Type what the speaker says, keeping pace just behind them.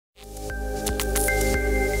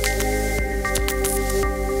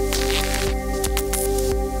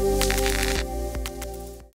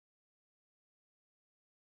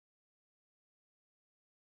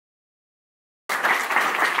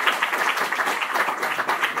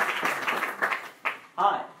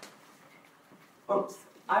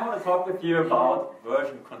to talk with you about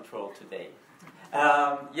version control today.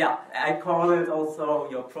 Yeah, I call it also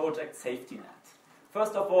your project safety net.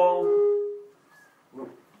 First of all,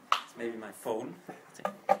 it's maybe my phone.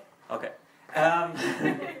 Okay.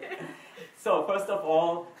 So first of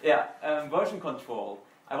all, version control.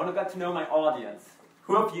 I want to get to know my audience.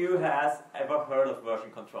 Who of you has ever heard of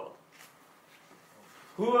version control?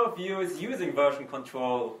 Who of you is using version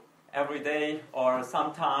control every day or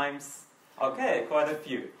sometimes? Okay, quite a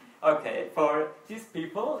few. Okay, for these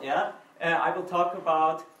people, I will talk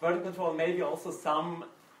about version control, maybe also some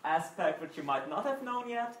aspect which you might not have known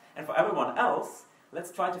yet. And for everyone else,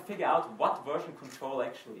 let's try to figure out what version control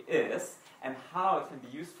actually is and how it can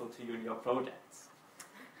be useful to you in your projects.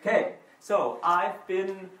 Okay, so I've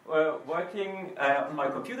been working on my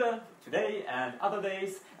computer today and other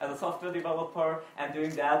days as a software developer and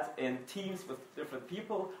doing that in teams with different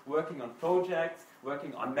people, working on projects,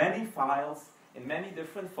 working on many files in many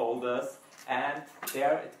different folders, and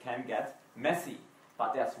there it can get messy.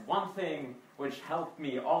 But there's one thing which helped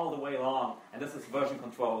me all the way along, and this is version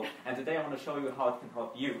control. And today I want to show you how it can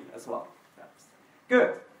help you as well.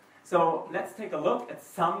 Good. So let's take a look at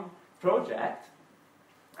some project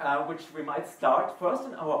which we might start first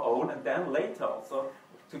on our own and then later also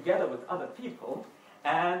together with other people.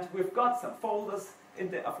 And we've got some folders in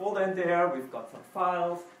there, a folder in there, we've got some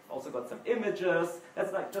files, also got some images.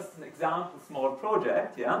 That's like just an example, small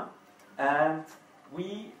project, yeah? And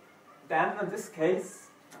we then, in this case,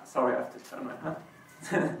 sorry, I have to turn my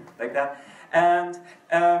hand like that. And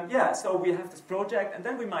so we have this project, and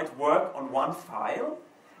then we might work on one file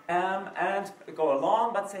and go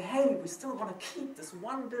along, but say, hey, we still want to keep this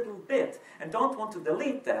one little bit and don't want to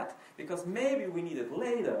delete that because maybe we need it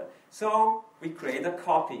later. So we create a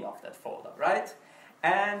copy of that folder, right?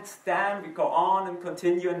 And then we go on and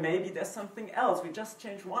continue, and maybe there's something else. We just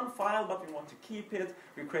changed one file, but we want to keep it.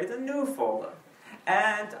 We create a new folder.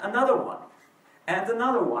 And another one. And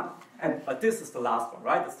another one. But this is the last one,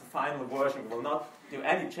 right? It's the final version. We will not do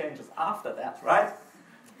any changes after that, right?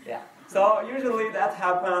 Yeah. So usually that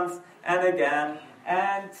happens, and again,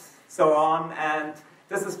 and so on. And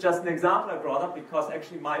this is just an example I brought up because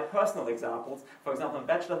actually my personal examples, for example, a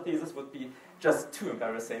bachelor thesis would be just too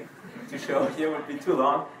embarrassing to show here, would be too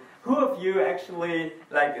long. Who of you actually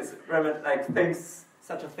thinks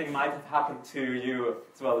such a thing might have happened to you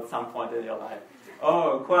as well at some point in your life?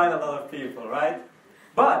 Oh, quite a lot of people, right?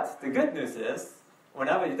 But the good news is,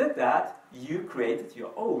 whenever you did that, you created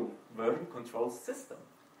your own version control system.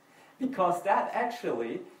 Because that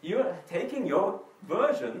actually, you're taking your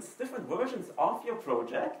versions, different versions of your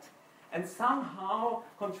project, and somehow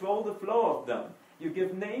control the flow of them. You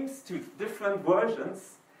give names to different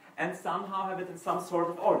versions, and somehow have it in some sort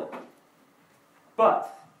of order.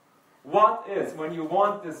 But what is, when you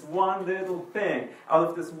want this one little thing out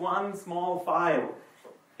of this one small file,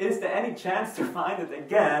 is there any chance to find it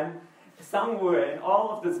again somewhere in all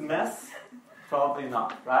of this mess? Probably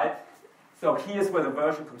not, right? So here's where the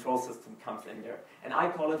version control system comes in here. And I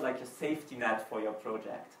call it like a safety net for your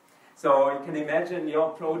project. So you can imagine your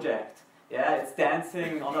project. Yeah, it's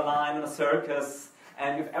dancing on a line in a circus,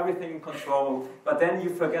 and you have everything in control, but then you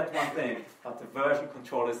forget one thing. But the version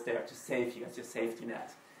control is there to save you as your safety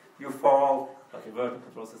net. You fall, but the version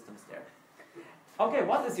control system is there. Okay,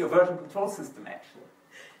 what is your version control system actually?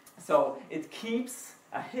 So it keeps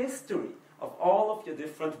a history of all of your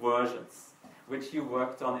different versions which you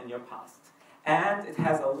worked on in your past. And it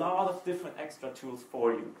has a lot of different extra tools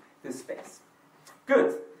for you, this space.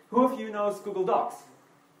 Good. Who of you knows Google Docs?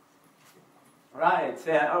 Right,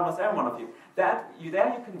 almost every one of you. There you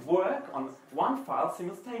can work on one file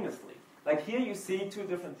simultaneously. Like here you see two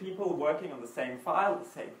different people working on the same file at the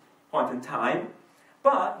same point in time.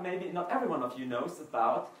 But maybe not every one of you knows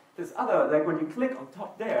about this other, like when you click on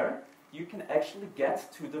top there, you can actually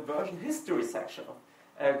get to the version history section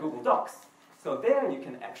of Google Docs. So there you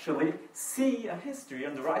can actually see a history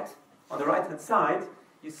on the right-hand side.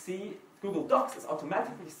 You see Google Docs is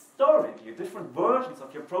automatically storing you different versions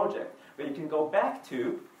of your project where you can go back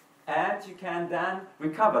to and you can then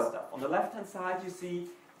recover stuff. On the left-hand side you see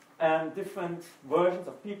different versions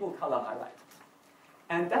of people color highlighted.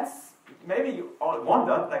 And that's, maybe you all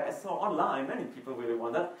wondered, like I saw online, many people really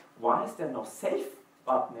wondered, why is there no save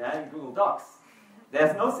button in Google Docs?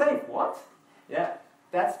 There's no save, what? Yeah.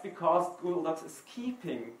 That's because Google Docs is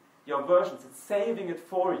keeping your versions. It's saving it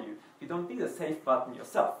for you. You don't need a save button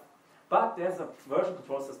yourself. But there's a version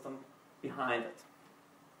control system behind it.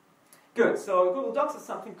 Good. So Google Docs is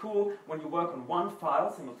something cool when you work on one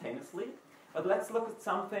file simultaneously. But let's look at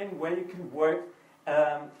something where you can work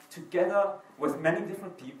together with many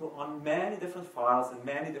different people on many different files and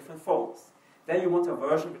many different folders. then you want a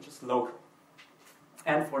version which is local.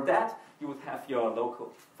 And for that, you would have your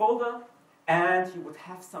local folder, and you would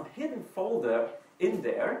have some hidden folder in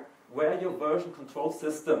there where your version control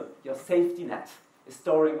system, your safety net, is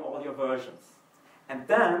storing all your versions. And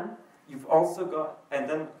then you've also got, and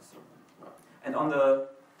on the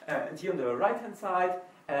and here on the right-hand side,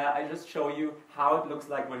 I just show you how it looks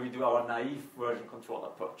like when we do our naive version control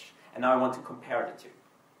approach. And now I want to compare the two.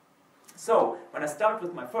 So when I start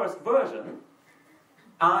with my first version,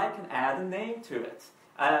 I can add a name to it.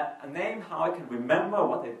 A name how I can remember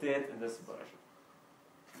what I did in this version.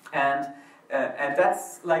 And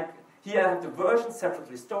that's like, here I have the version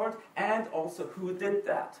separately stored and also who did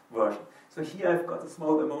that version. So here I've got a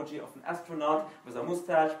small emoji of an astronaut with a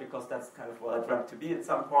mustache because that's kind of what I dreamt to be at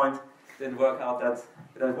some point. Didn't work out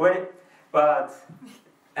that way. But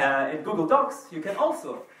in Google Docs, you can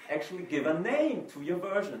also actually give a name to your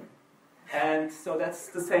version. And so that's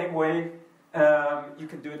the same way you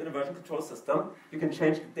can do it in a version control system. You can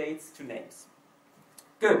change the dates to names.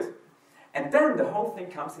 Good. And then the whole thing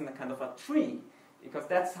comes in a kind of a tree, because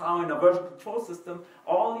that's how in a version control system,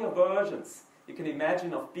 all your versions, you can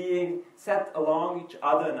imagine of being set along each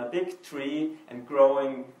other in a big tree and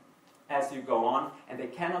growing as you go on, and they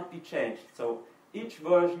cannot be changed. So each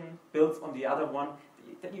version builds on the other one.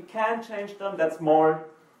 You can change them. That's more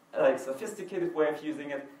like sophisticated way of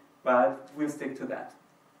using it, but we'll stick to that.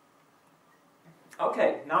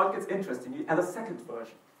 Okay, now it gets interesting. You add a second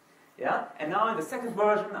version. Yeah? And now in the second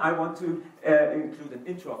version, I want to include an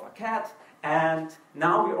intro of a cat. And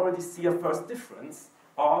now we already see a first difference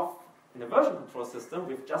of, in the version control system,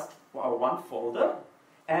 with just our one folder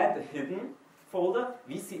and the hidden folder.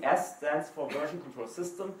 VCS stands for version control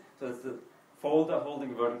system. So it's the folder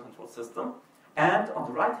holding version control system. And on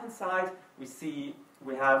the right-hand side, we see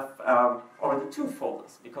we have already two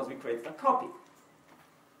folders because we created a copy.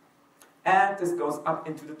 And this goes up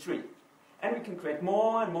into the tree. And we can create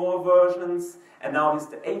more and more versions. And now here's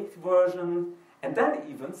the 8th version. And then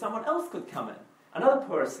even someone else could come in. Another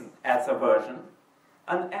person adds a version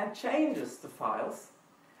and changes the files.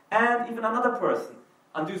 And even another person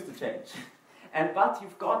undoes the change. But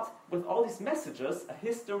you've got, with all these messages, a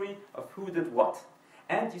history of who did what.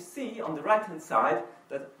 And you see on the right-hand side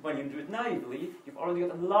that when you do it naively, you've already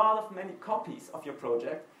got a lot of many copies of your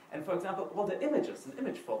project. And for example, all the images in the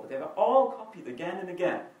image folder, they were all copied again and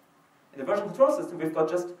again. In the version control system, we've got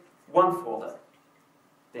just one folder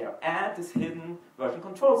there, and this hidden version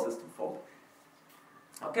control system folder.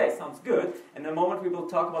 Okay, sounds good. In a moment, we will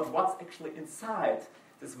talk about what's actually inside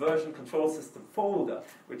this version control system folder,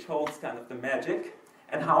 which holds kind of the magic,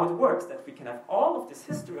 and how it works, that we can have all of this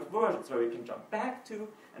history of versions where we can jump back to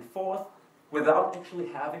and forth without actually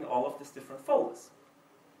having all of these different folders.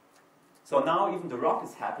 So now even the rock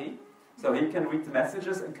is happy, so he can read the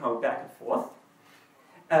messages and go back and forth.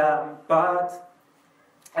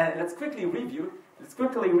 Let's quickly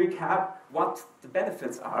recap what the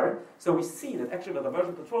benefits are. So we see that actually with a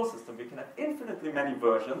version control system, we can have infinitely many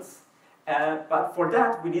versions, but for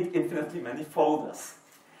that we need infinitely many folders.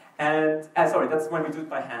 And sorry, that's when we do it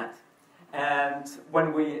by hand. And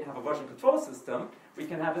when we have a version control system, we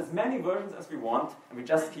can have as many versions as we want, and we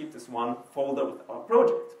just keep this one folder with our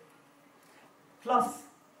project. Plus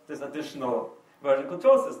this additional version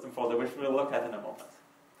control system folder, which we'll look at in a moment.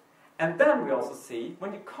 And then we also see,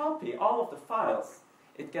 when you copy all of the files,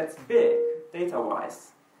 it gets big,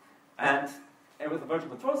 data-wise. And with a version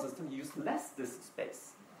control system, you use less disk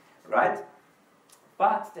space, right?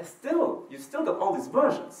 But you still got all these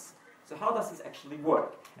versions. So how does this actually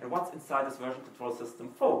work? And what's inside this version control system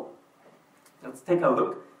folder? Let's take a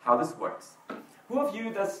look how this works. Who of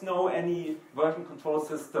you does know any version control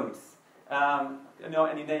systems? Know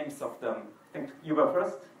any names of them? I think you go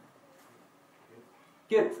first.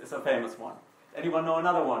 Git is a famous one. Anyone know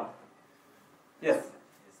another one? Yes?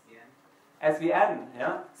 SVN,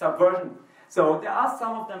 yeah? Subversion. So there are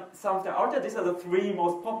some of them out there. These are the 3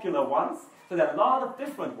 most popular ones. So there are a lot of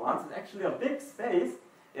different ones. It's actually a big space,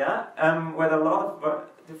 yeah, with a lot of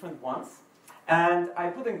different ones. And I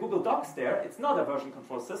put in Google Docs there. It's not a version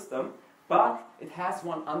control system, but it has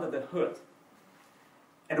one under the hood.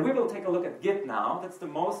 And we will take a look at Git now. That's the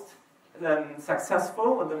most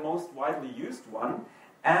successful and the most widely used one.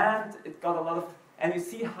 And it got a lot of, and you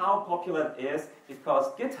see how popular it is,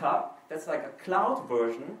 because GitHub, that's like a cloud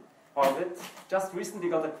version of it, just recently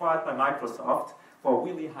got acquired by Microsoft for a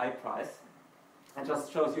really high price. And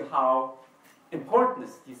just shows you how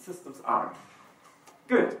important these systems are.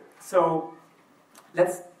 Good. So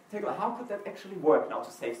let's take a look. How could that actually work now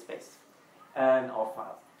to save space in our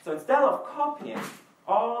files? So instead of copying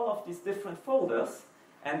all of these different folders,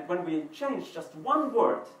 and when we change just one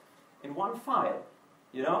word in one file,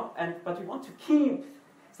 you know, but we want to keep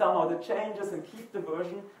somehow the changes and keep the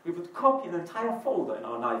version, we would copy an entire folder in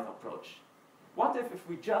our naive approach. What if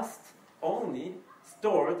we just only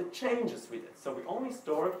store the changes we did? So we only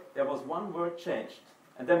store there was one word changed,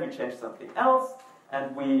 and then we change something else,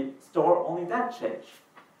 and we store only that change.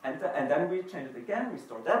 And then we change it again, we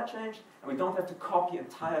store that change, and we don't have to copy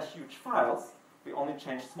entire huge files, we only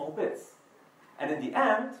change small bits. And in the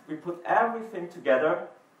end, we put everything together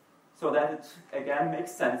so that it, again,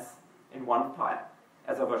 makes sense in one file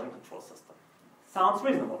as a version control system. Sounds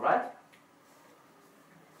reasonable, right?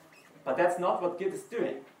 But that's not what Git is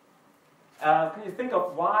doing. Can you think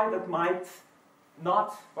of why that might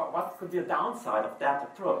not, what could be a downside of that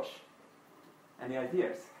approach? Any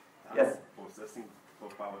ideas? Yes? Processing for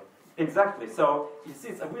power. Exactly. So you see,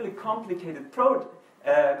 it's a really complicated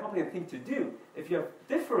complicated thing to do. If you have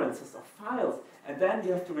differences of files, and then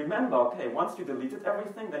you have to remember, okay, once you deleted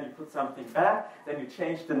everything, then you put something back, then you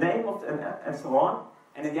change the name of and so on,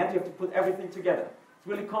 and in the end you have to put everything together. It's a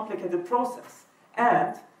really complicated process.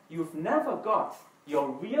 And you've never got your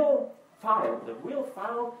real file, the real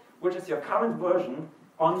file, which is your current version,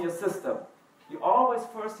 on your system. You always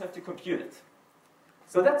first have to compute it.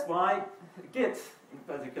 So that's why Git, in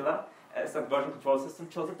particular, as a version control system,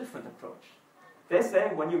 chose a different approach. They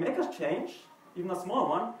say, when you make a change, even a small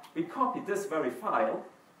one, we copy this very file,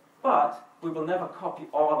 but we will never copy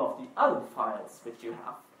all of the other files which you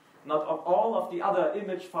have. Not of all of the other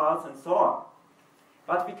image files and so on.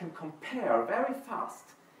 But we can compare very fast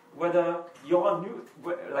whether your new,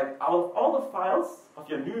 like out of all the files of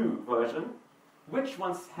your new version, which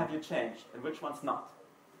ones have you changed and which ones not.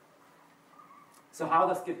 So how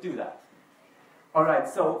does Git do that? Alright,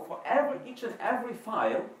 so for each and every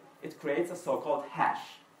file, it creates a so-called hash.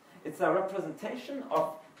 It's a representation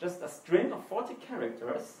of just a string of 40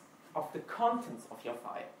 characters of the contents of your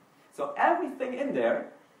file. So everything in there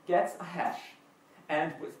gets a hash.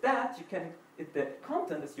 And with that, the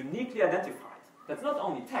content is uniquely identified. That's not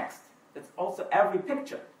only text, that's also every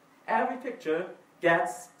picture. Every picture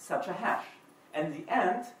gets such a hash. And in the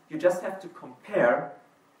end, you just have to compare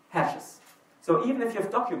hashes. So even if you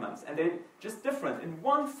have documents and they're just different in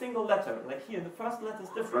one single letter, like here the first letter is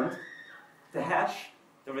different, the hash,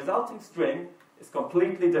 the resulting string, is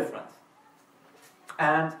completely different.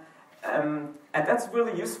 And that's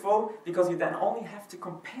really useful because you then only have to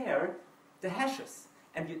compare the hashes.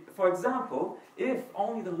 And for example, if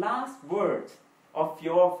only the last word of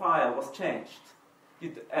your file was changed,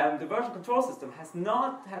 the version control system has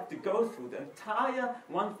not had to go through the entire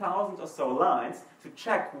 1,000 or so lines to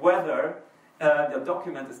check whether the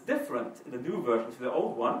document is different in the new version to the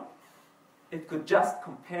old one. It could just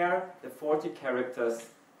compare the 40 characters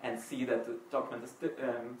and see that the document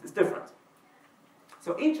is different.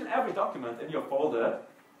 So each and every document in your folder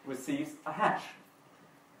receives a hash.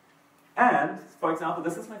 And, for example,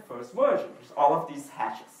 this is my first version, which is all of these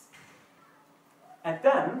hashes. And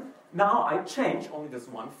then, now I change only this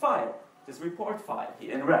one file, this report file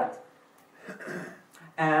here in red.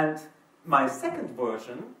 And my second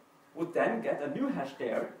version would then get a new hash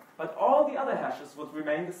there, but all the other hashes would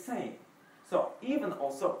remain the same. So even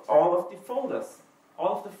also all of the folders,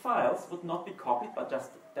 all of the files would not be copied, but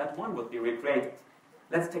just that one would be recreated.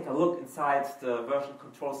 Let's take a look inside the version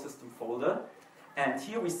control system folder. And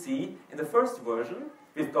here we see, in the first version,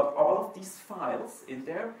 we've got all of these files in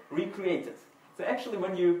there recreated. So actually,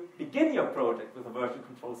 when you begin your project with a version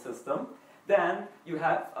control system, then you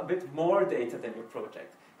have a bit more data than your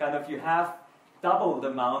project. Kind of, you have double the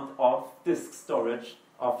amount of disk storage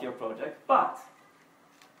of your project. But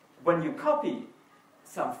when you copy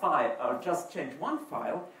some file or just change one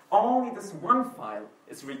file, only this one file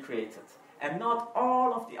is recreated, and not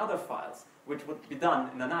all of the other files, which would be done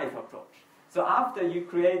in a naive approach. So after you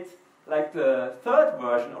create like the third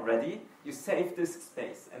version already, you save disk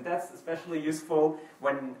space, and that's especially useful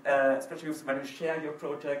when you share your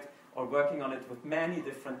project or working on it with many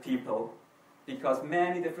different people, because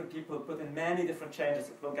many different people put in many different changes.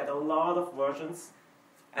 It will get a lot of versions,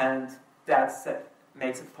 and that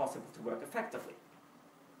makes it possible to work effectively.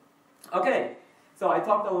 Okay, so I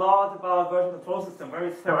talked a lot about version control system,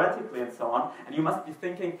 very theoretically and so on, and you must be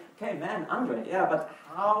thinking, okay, man, Andre, yeah, but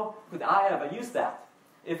how could I ever use that?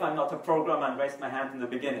 If I'm not a programmer and raised my hand in the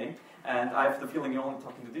beginning, and I have the feeling you're only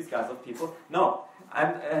talking to these guys of people. No,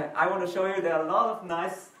 I want to show you there are a lot of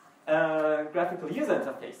nice graphical user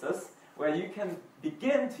interfaces where you can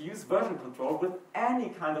begin to use version control with any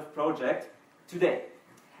kind of project today.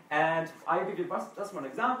 And I'll give you just one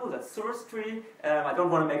example, that's Source Tree. I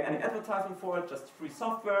don't want to make any advertising for it, just free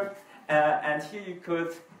software. And here you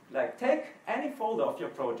could take any folder of your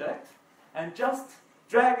project and just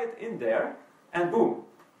drag it in there, and boom,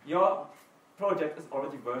 your project is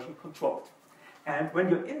already version controlled. And when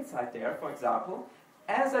you're inside there, for example,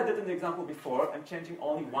 as I did in the example before, I'm changing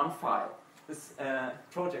only one file, this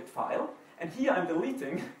project file. And here I'm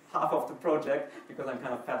deleting half of the project because I'm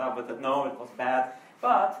kind of fed up with it. No, it was bad.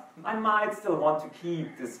 But I might still want to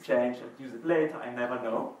keep this change and use it later. I never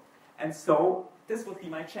know. And so this would be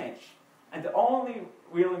my change. And the only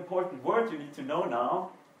real important word you need to know now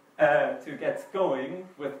to get going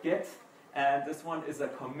with Git, and this one is a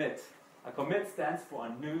commit. A commit stands for a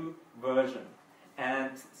new version.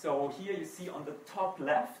 And so here you see on the top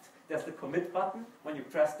left, there's the commit button. When you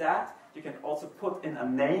press that, you can also put in a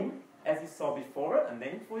name, as you saw before, a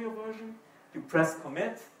name for your version. You press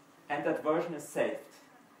commit, and that version is saved.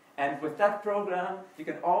 And with that program, you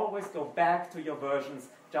can always go back to your versions,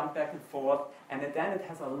 jump back and forth, and then it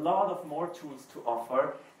has a lot of more tools to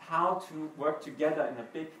offer how to work together in a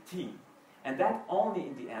big team. And that only,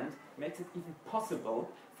 in the end, makes it even possible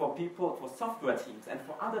for people, for software teams and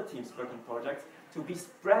for other teams working projects to be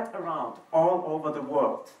spread around all over the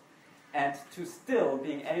world and to still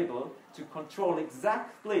being able to control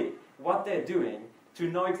exactly what they're doing, to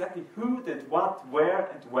know exactly who did what, where,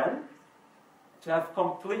 and when, to have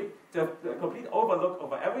complete overlook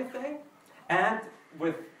over everything, and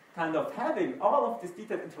with kind of having all of this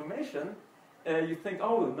detailed information, you think,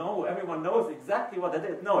 oh no, everyone knows exactly what they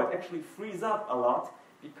did. No, it actually frees up a lot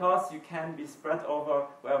because you can be spread over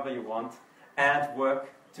wherever you want and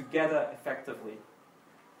work together effectively.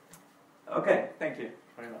 Okay, thank you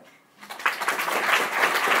very much.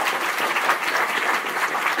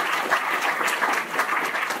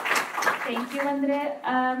 Thank you, Andre.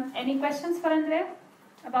 Any questions for Andre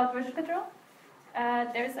about version control?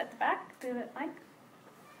 There's at the back, the mic.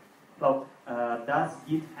 Well, does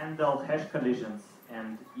Git handle hash collisions?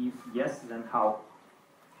 And if yes, then how?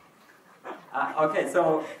 Okay,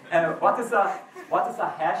 so what is a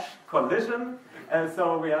hash collision?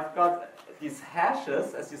 So we have got these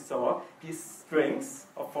hashes, as you saw, these strings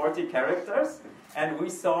of 40 characters, and we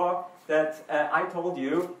saw that I told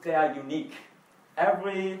you they are unique.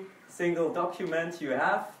 Every single document you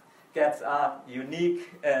have gets a unique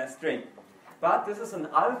string. But this is an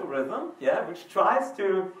algorithm, yeah, which tries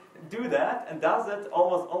to do that and does it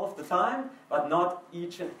almost all of the time, but not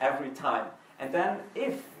each and every time. And then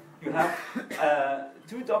if you have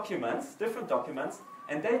two documents, different documents,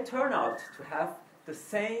 and they turn out to have the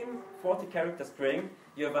same 40-character string,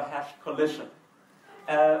 you have a hash collision.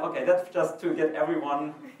 Okay, that's just to get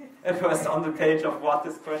everyone first on the page of what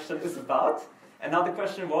this question is about. And now the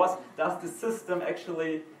question was, does the system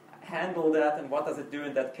actually handle that, and what does it do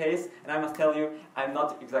in that case? And I must tell you, I'm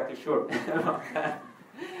not exactly sure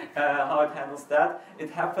how it handles that. It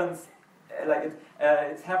happens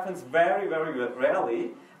it happens very, very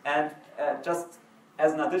rarely, and just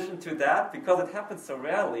as an addition to that, because it happens so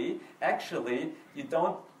rarely, actually you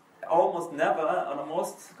don't, almost never, on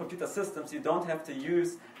most computer systems, you don't have to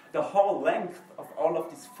use the whole length of all of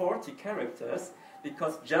these 40 characters,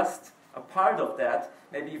 because just a part of that,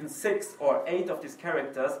 maybe even 6 or 8 of these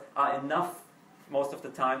characters, are enough most of the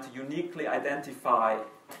time to uniquely identify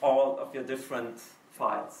all of your different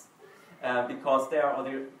files. Because there are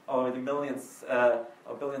already millions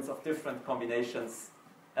or billions of different combinations.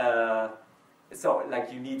 So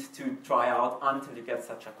like you need to try out until you get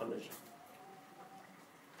such a collision.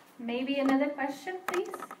 Maybe another question,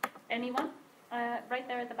 please? Anyone? Right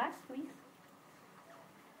there at the back, please.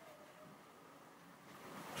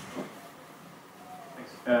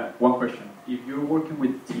 One question. If you're working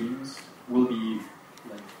with teams, will it be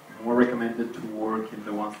more recommended to work in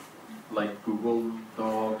the ones like Google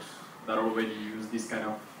Docs that already use this kind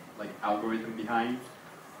of algorithm behind?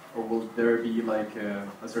 Or will there be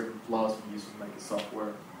a certain plus in using a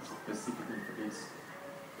software specifically for this?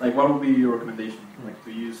 What would be your recommendation?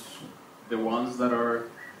 To use the ones that are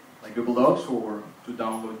like Google Docs, or to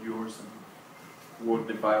download yours and work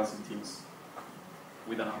the files in Teams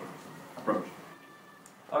with another approach?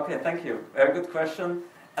 Okay, thank you. Very good question.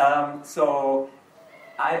 So,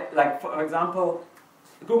 for example,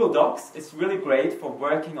 Google Docs is really great for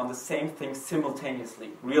working on the same thing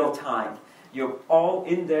simultaneously, real time. You're all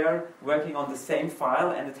in there working on the same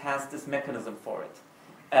file, and it has this mechanism for it.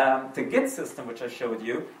 The Git system, which I showed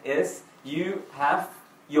you, is you have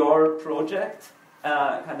your project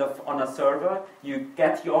kind of on a server. You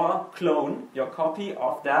get your clone, your copy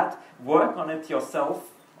of that, work on it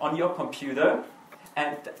yourself on your computer,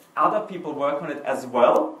 and other people work on it as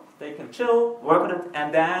well. They can chill, work on it,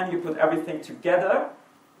 and then you put everything together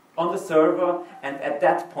on the server, and at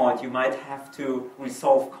that point you might have to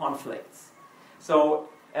resolve conflicts. So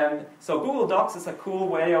Google Docs is a cool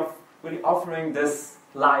way of really offering this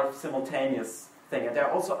live simultaneous thing. And there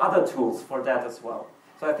are also other tools for that as well.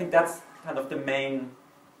 So I think that's kind of the main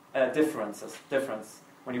difference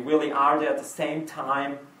when you really are there at the same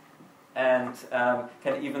time and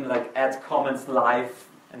can even like add comments live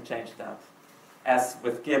and change that. As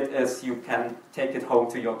with Git is you can take it home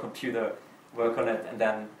to your computer, work on it, and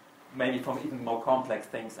then maybe from even more complex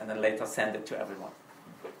things, and then later send it to everyone.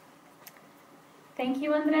 Thank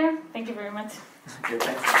you, Andre. Thank you very much. Okay,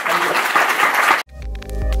 thanks. Thank you.